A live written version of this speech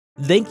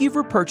Thank you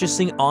for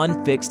purchasing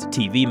OnFixed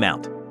TV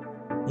Mount.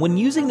 When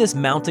using this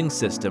mounting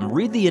system,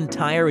 read the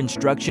entire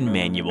instruction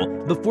manual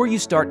before you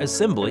start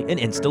assembly and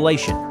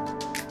installation.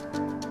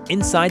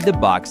 Inside the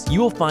box,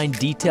 you will find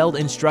detailed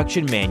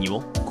instruction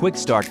manual, quick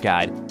start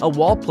guide, a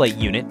wall plate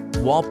unit,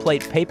 wall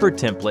plate paper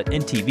template,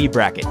 and TV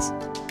brackets.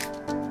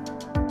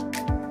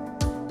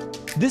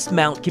 This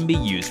mount can be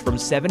used from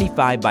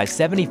 75 by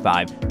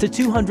 75 to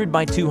 200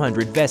 by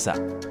 200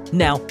 VESA.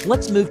 Now,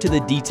 let's move to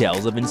the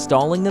details of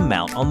installing the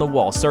mount on the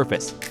wall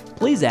surface.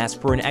 Please ask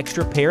for an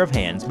extra pair of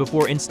hands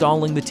before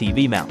installing the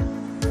TV mount.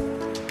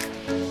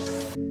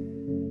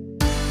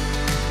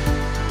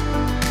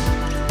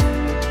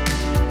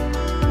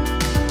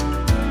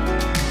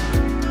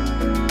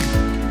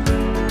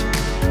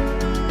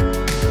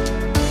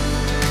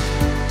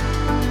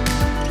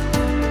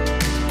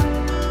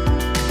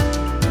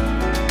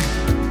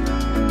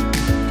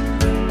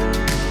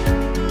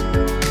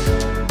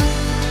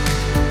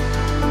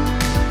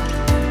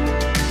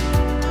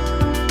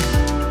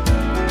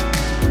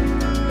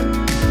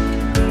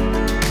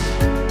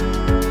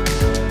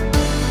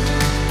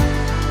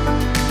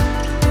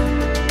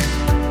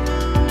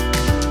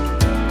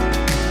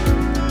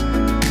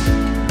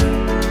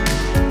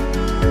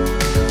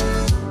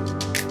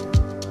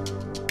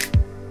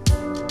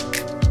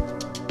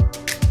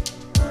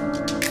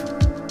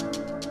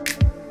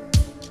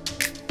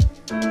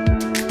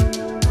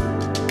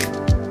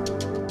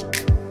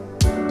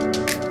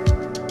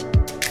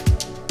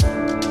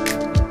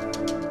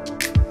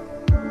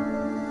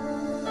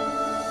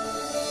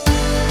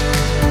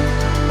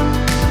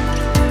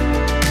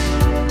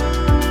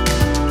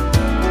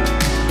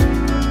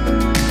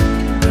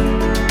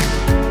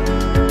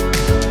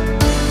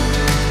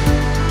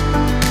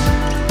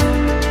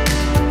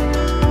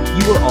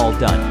 You are all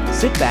done.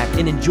 Sit back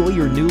and enjoy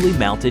your newly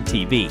mounted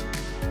TV.